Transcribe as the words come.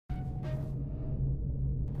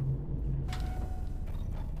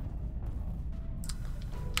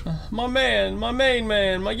My man, my main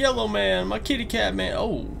man, my yellow man, my kitty cat man.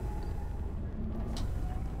 Oh.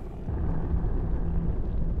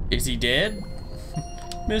 Is he dead?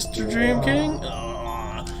 Mr. Dream King?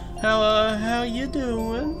 Oh, how you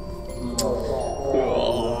doing?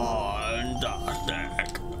 Oh,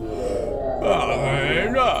 fantastic.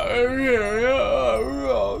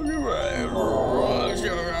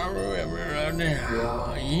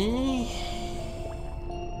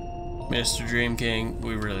 Mr. Dream King,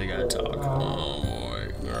 we really gotta talk. Oh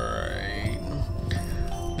boy, great.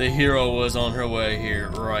 The hero was on her way here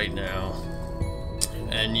right now.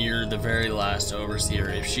 And you're the very last overseer.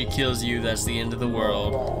 If she kills you, that's the end of the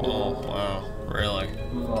world. Oh, wow. Really?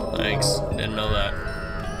 Thanks. Didn't know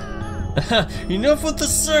that. Enough with the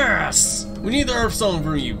sass! We need the Earth Song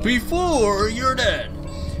from you before you're dead.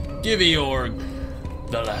 Give me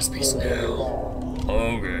the last piece now.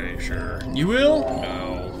 Okay, sure. You will?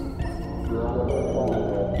 No.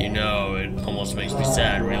 You know, it almost makes me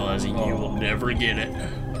sad realizing you will never get it.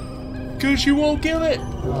 Cause you won't give it.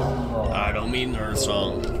 I don't mean the Earth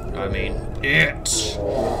Song. I mean it.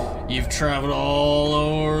 You've traveled all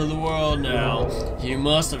over the world now. You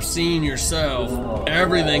must have seen yourself.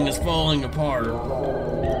 Everything is falling apart.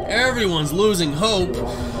 Everyone's losing hope.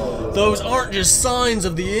 Those aren't just signs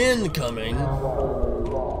of the end coming.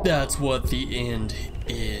 That's what the end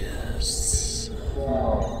is.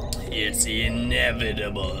 It's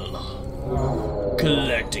inevitable.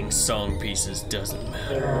 Collecting song pieces doesn't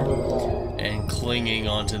matter, and clinging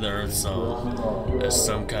onto the Earth Song as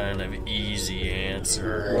some kind of easy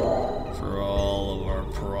answer for all of our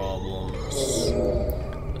problems.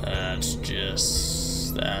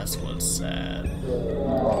 That's what's sad.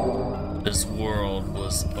 This world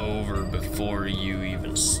was over before you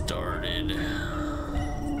even started.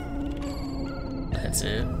 That's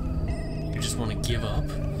it? You just want to give up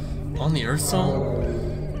on the Earth Song?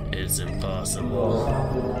 It's impossible.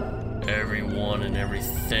 Everyone and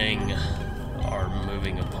everything are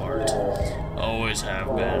moving apart. Always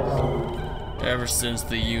have been. Ever since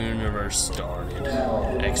the universe started.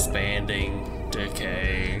 Expanding,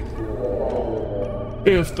 decay.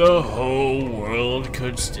 If the whole world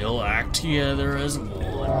could still act together as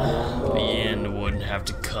one, the end wouldn't have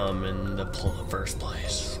to come in the first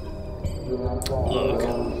place. Look,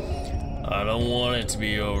 I don't want it to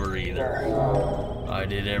be over either. I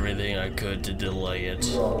did everything I could to delay it.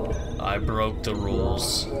 I broke the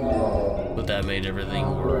rules, but that made everything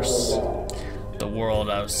worse. The world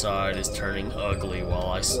outside is turning ugly while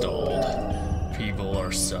I stalled. People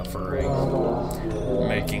are suffering.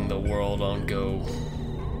 Making the world go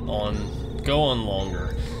on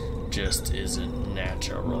longer just isn't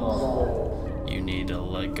natural. You need to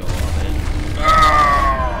let go of it.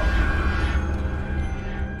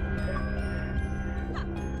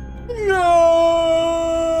 No!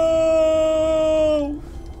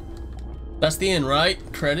 That's the end, right?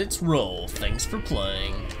 Credits roll. Thanks for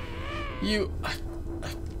playing. I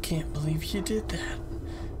can't believe you did that.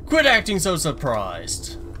 Quit acting so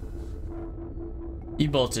surprised. You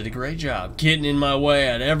both did a great job getting in my way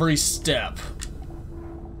at every step.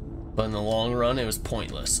 But in the long run, it was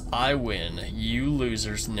pointless. I win. You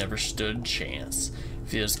losers never stood a chance.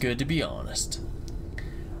 Feels good to be honest.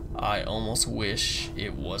 I almost wish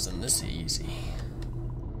it wasn't this easy.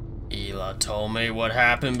 Ela told me what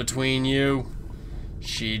happened between you.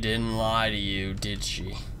 She didn't lie to you, did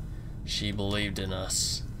she? She believed in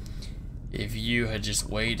us. If you had just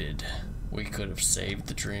waited, we could have saved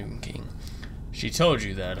the Dream King. She told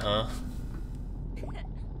you that, huh?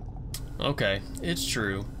 Okay, it's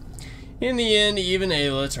true. In the end, even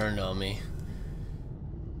Ela turned on me.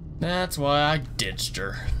 That's why I ditched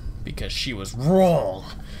her. Because she was wrong.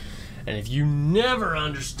 And if you never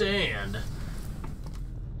understand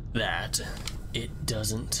that, it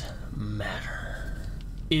doesn't matter.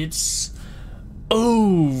 It's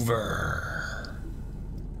over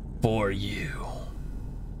for you.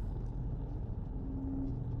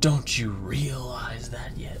 Don't you realize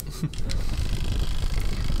that yet?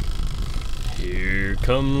 Here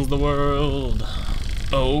comes the world.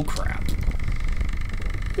 Oh crap.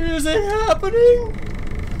 Is it happening?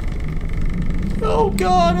 Oh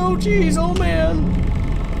god, oh jeez, oh man.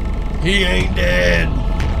 He ain't dead.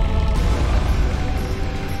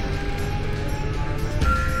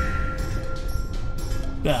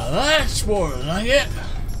 Now that's more like it.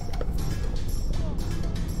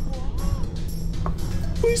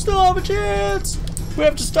 We still have a chance. We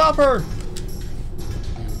have to stop her.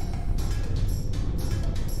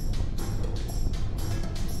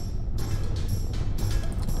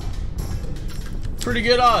 Pretty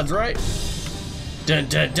good odds, right? Dun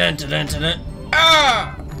dun dun dun dun dun dun.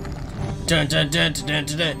 Ah! Dun dun dun dun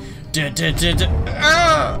dun dun dun dun dun.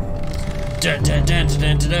 Ah! Dun dun dun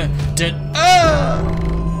dun dun dun. Ah!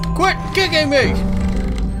 Quit kicking me!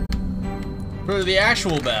 For the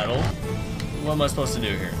actual battle, what am I supposed to do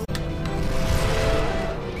here?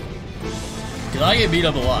 Cause I get beat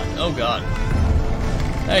up a lot. Oh god.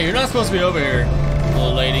 Hey, you're not supposed to be over here,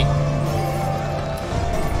 little lady.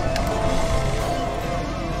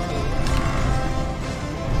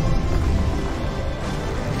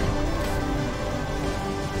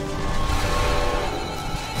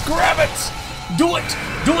 Grab it! Do it!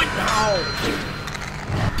 Do it now!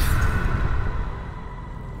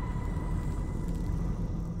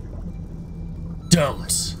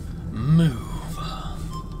 Don't move.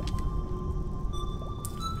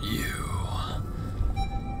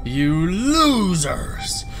 You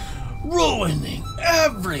losers! Ruining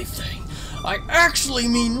everything! I actually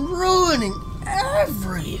mean ruining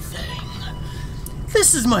everything!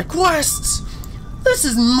 This is my quest! This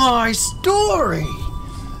is my story!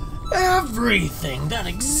 Everything that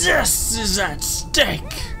exists is at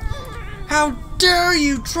stake! How dare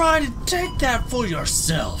you try to take that for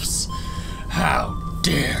yourselves? How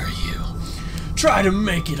dare you try to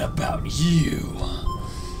make it about you?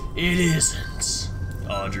 It isn't.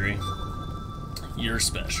 Audrey, you're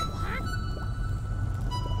special.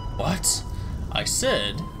 What? I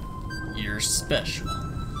said you're special.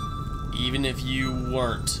 Even if you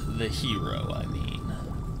weren't the hero, I mean.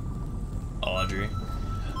 Audrey,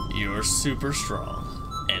 you're super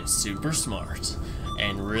strong and super smart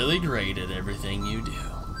and really great at everything you do.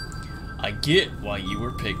 I get why you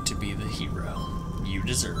were picked to be the hero. You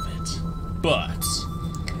deserve it. But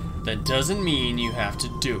that doesn't mean you have to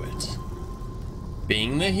do it.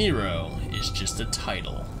 Being the hero is just a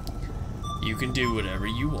title. You can do whatever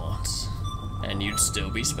you want, and you'd still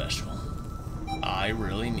be special. I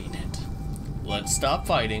really mean it. Let's stop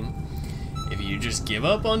fighting. If you just give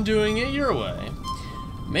up on doing it your way,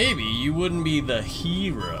 maybe you wouldn't be the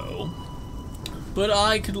hero, but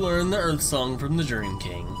I could learn the Earth Song from the Dream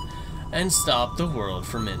King and stop the world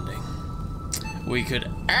from ending. We could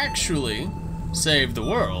actually save the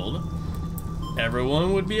world.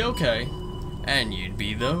 Everyone would be okay. And you'd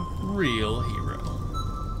be the real hero.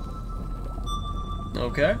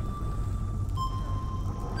 Okay?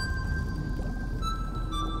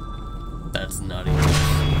 That's not even...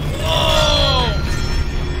 Oh!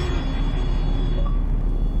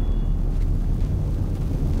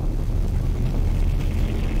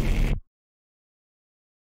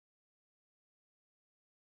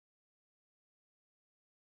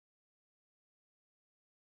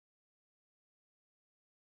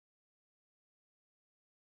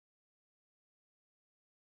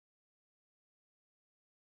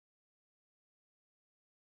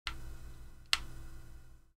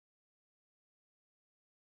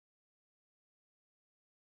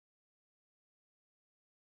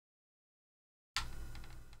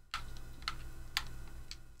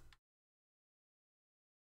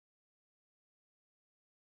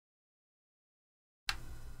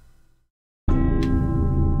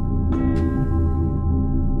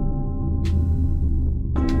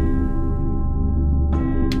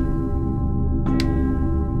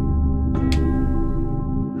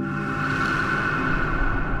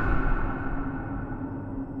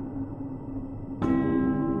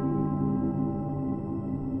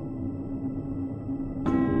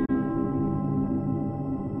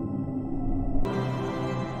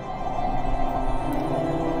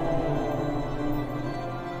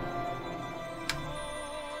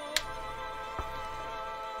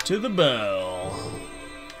 To the bell.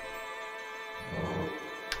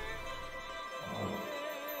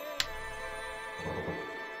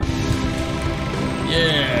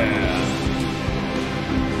 Yeah.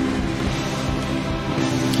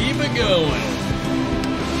 Keep it going.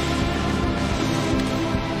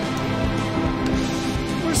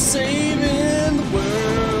 We're saving the world.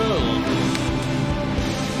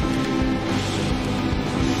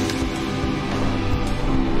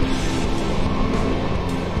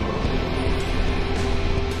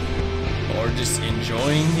 Or just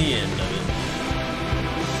enjoying the end of it.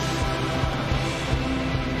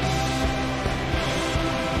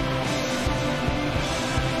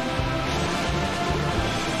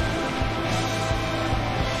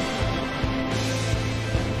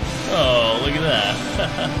 Oh, look at that.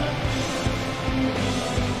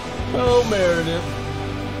 Oh, Meredith.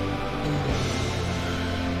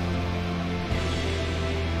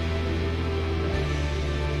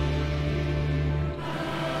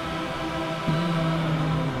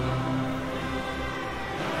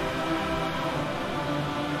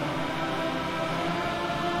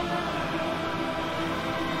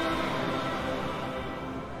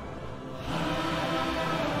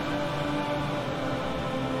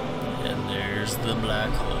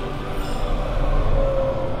 black hole.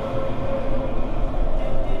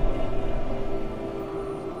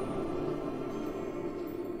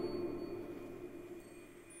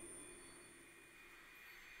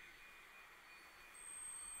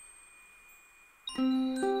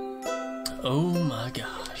 Oh my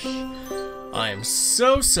gosh. I am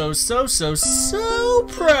so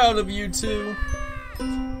proud of you two.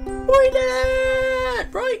 We did it!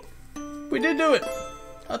 Right? We did do it.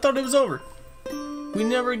 I thought it was over. We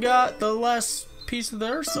never got the last piece of the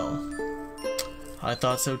Wandersong. I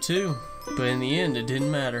thought so too, but in the end it didn't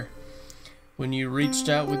matter. When you reached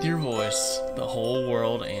out with your voice, the whole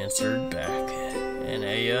world answered back, and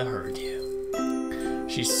Aya heard you.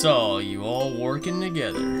 She saw you all working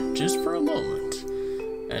together just for a moment,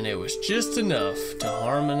 and it was just enough to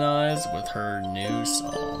harmonize with her new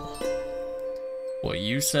song. What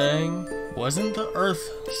you sang wasn't the Earth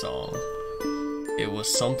song. It was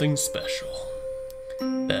something special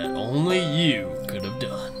that only you could have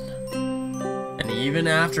done. And even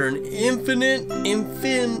after an infinite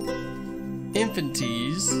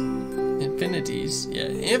infinities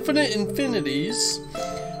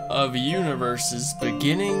of universes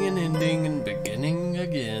beginning and ending and beginning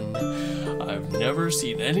again, I've never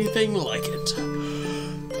seen anything like it.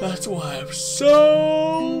 That's why I'm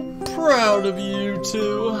so proud of you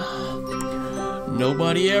two.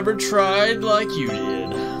 Nobody ever tried like you did.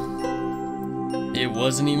 It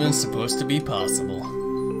wasn't even supposed to be possible,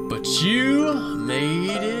 but you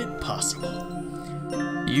made it possible.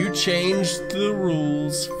 You changed the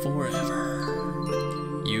rules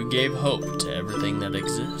forever. You gave hope to everything that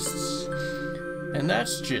exists, and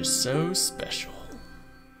that's just so special.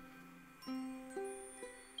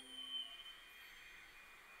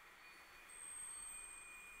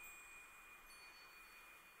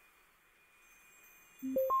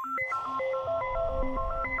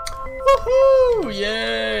 Woohoo!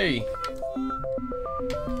 Yay!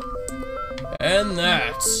 And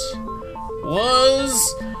that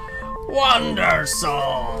was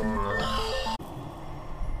Wandersong.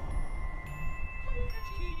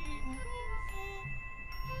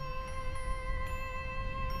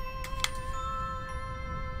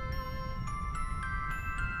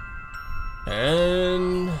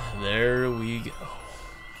 And there we go.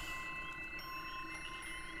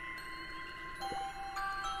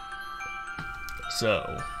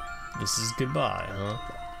 So, this is goodbye, huh?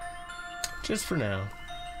 Just for now.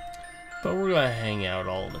 But we're gonna hang out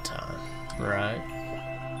all the time, right?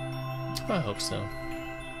 I hope so.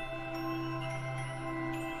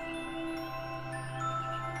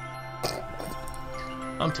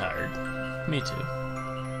 I'm tired. Me too.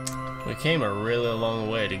 We came a really long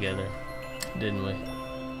way together, didn't we?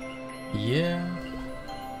 Yeah.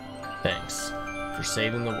 Thanks for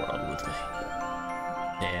saving the world with me.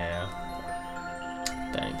 Yeah.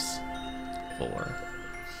 Thanks for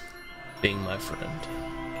being my friend.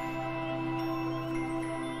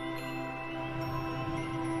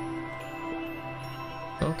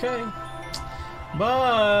 Okay.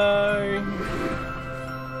 Bye.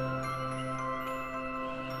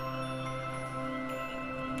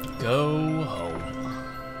 Go home.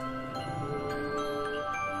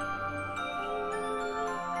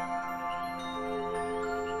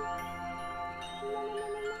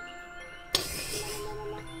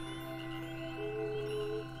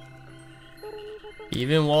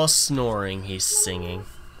 Even while snoring, he's singing.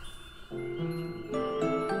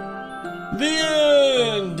 The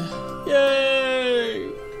end! Yay!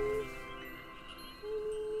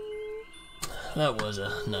 That was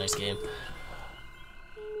a nice game.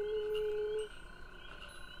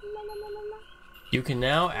 You can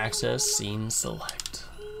now access Scene Select.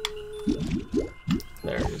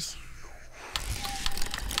 There it is.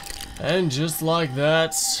 And just like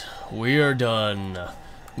that, we are done.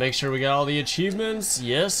 Make sure we got all the achievements.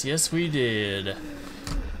 Yes, yes we did.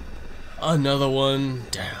 Another one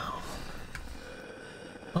down.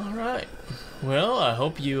 Alright. Well, I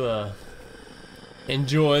hope you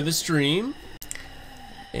enjoy the stream.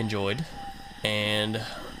 Enjoyed. And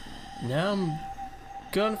now I'm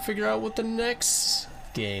gonna figure out what the next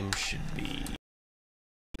game should be.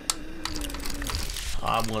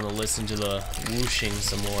 I want to listen to the whooshing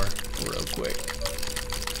some more real quick.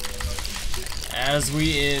 As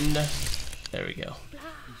we end, there we go.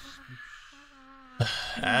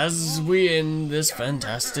 As we end this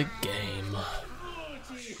fantastic game,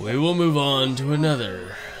 we will move on to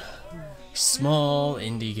another small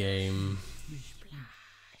indie game.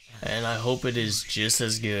 And I hope it is just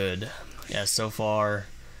as good as so far.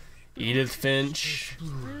 Edith Finch,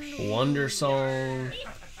 Wandersong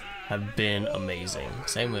have been amazing.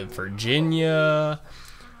 Same with Virginia.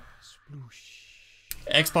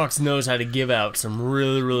 Xbox knows how to give out some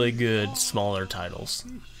really, really good smaller titles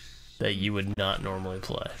that you would not normally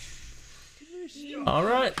play.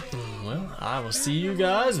 Alright, well, I will see you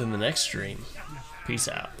guys in the next stream. Peace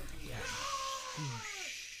out.